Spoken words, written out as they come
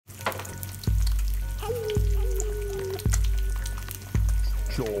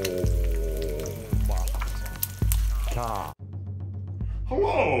Hello,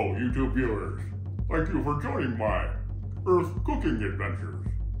 YouTube viewers. Thank you for joining my Earth cooking adventures.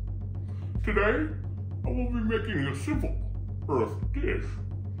 Today, I will be making a simple Earth dish.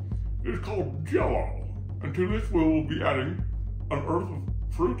 It is called Jello, and to this we will be adding an Earth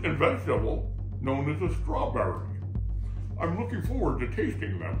fruit and vegetable known as a strawberry. I'm looking forward to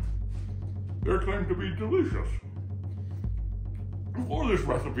tasting them. They're claimed to be delicious. For this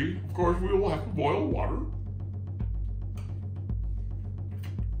recipe, of course, we will have to boil water.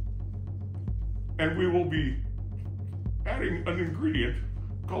 And we will be adding an ingredient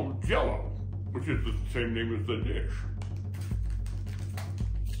called Jello, which is the same name as the dish.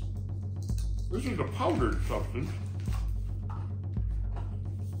 This is a powdered substance.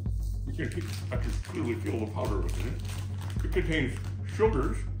 You can clearly feel the powder within it. It contains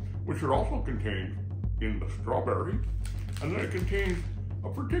sugars, which are also contained in the strawberry. And then it contains a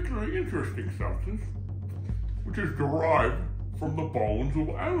particularly interesting substance, which is derived from the bones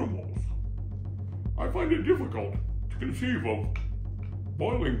of animals. I find it difficult to conceive of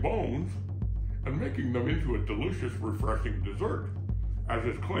boiling bones and making them into a delicious, refreshing dessert, as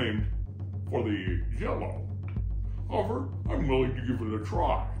is claimed for the Jello. However, I'm willing to give it a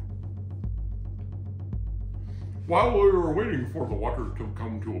try. While we are waiting for the water to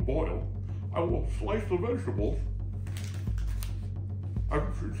come to a boil, I will slice the vegetables. I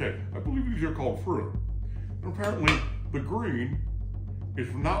should say, I believe these are called fruit. And apparently, the green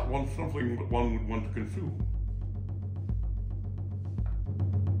is not something that one would want to consume.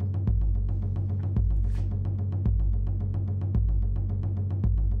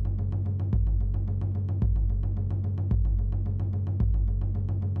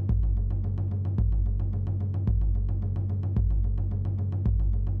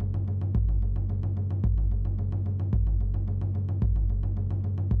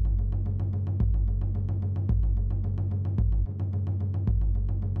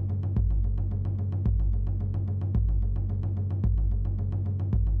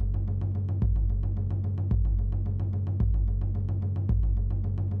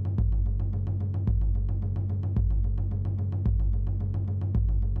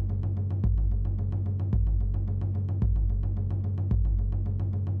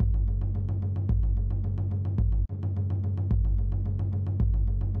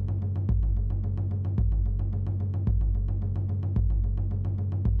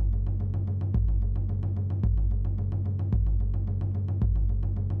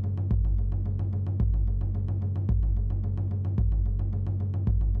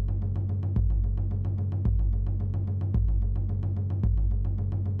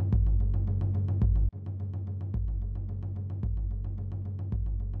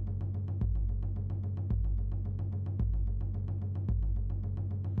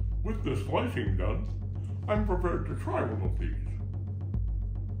 With the slicing done, I'm prepared to try one of these.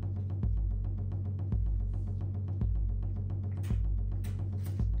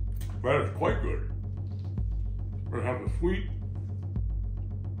 That is quite good. It has a sweet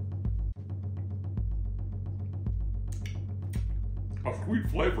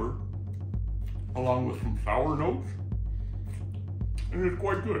flavor, along with some sour notes, and it's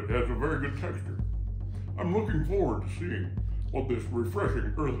quite good. It has a very good texture. I'm looking forward to seeing what this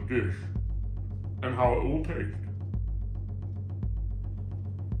refreshing Earth dish and how it will taste.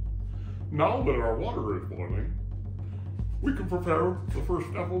 Now that our water is boiling, we can prepare the first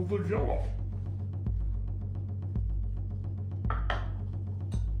step of the Jello.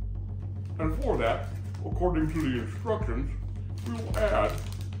 And for that, according to the instructions, we will add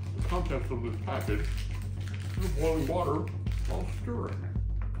the contents of this package to the boiling water while stirring.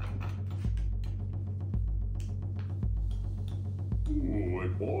 Ooh,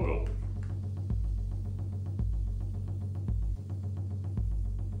 it boils.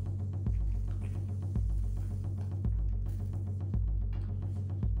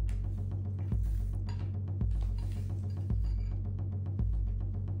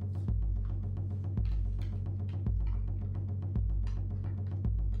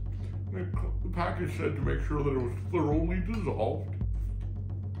 The package said to make sure that it was thoroughly dissolved.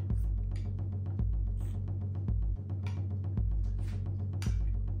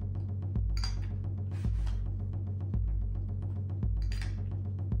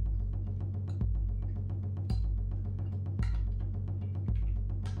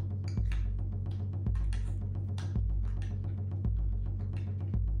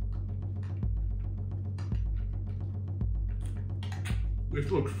 This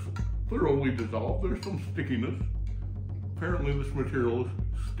looks thoroughly dissolved. There's some stickiness. Apparently this material is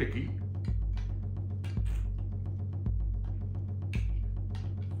sticky.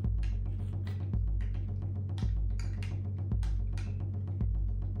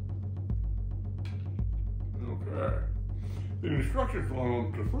 instructions go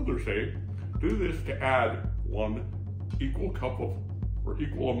on to further say, do this to add 1 equal cup of, or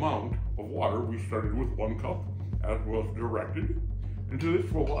equal amount of water. We started with 1 cup as was directed. And to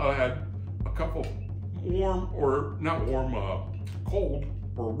this we'll add a cup of warm, or not warm, cold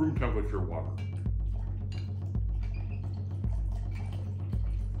or room temperature water.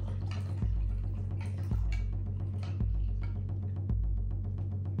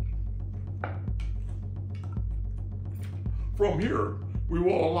 From here, we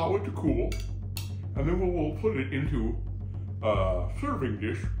will allow it to cool, and then we will put it into a serving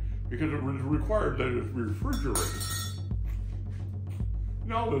dish because it is required that it is refrigerated.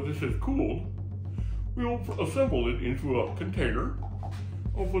 Now that this is cooled, we will assemble it into a container.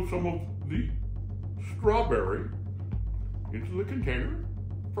 I'll put some of the strawberry into the container,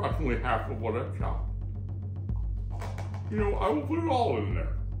 approximately half of what I've chopped. You know, I will put it all in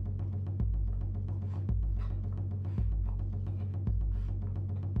there.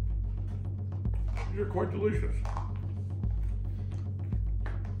 These are quite delicious.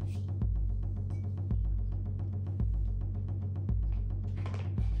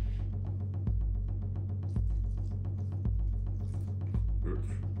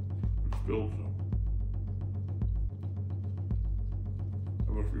 Oops, it spilled some.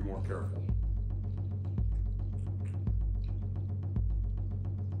 I must be more careful.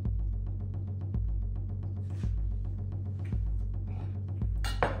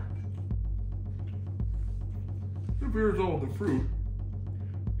 It appears though the fruit,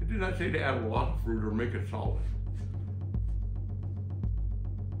 it did not say to add a lot of fruit or make it solid.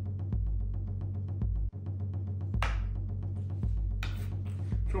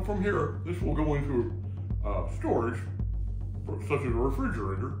 So from here, this will go into storage, such as a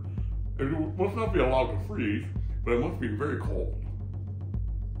refrigerator. It must not be allowed to freeze, but it must be very cold.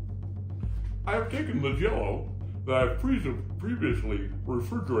 I have taken the Jello that I've previously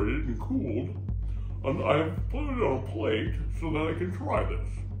refrigerated and cooled, and I have put it on a plate so that I can try this.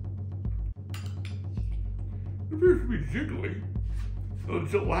 It appears to be jiggly, a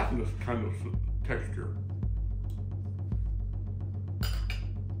gelatinous kind of texture.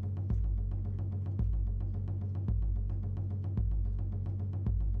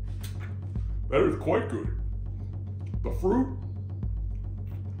 That is quite good. The fruit,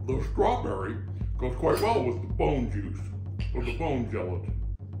 the strawberry, goes quite well with the bone juice, or the bone gelatin.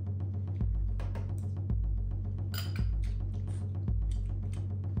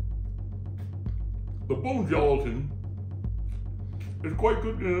 The bone gelatin is quite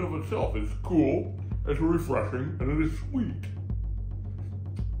good in and of itself. It's cool, it's refreshing, and it is sweet.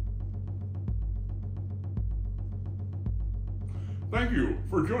 Thank you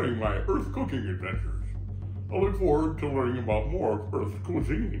for joining my Earth cooking adventures. I look forward to learning about more Earth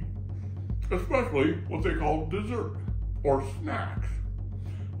cuisine, especially what they call dessert or snacks.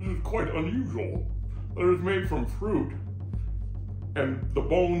 This is quite unusual. It is made from fruit and the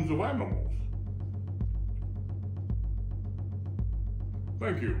bones of animals.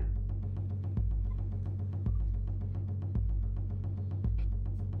 Thank you.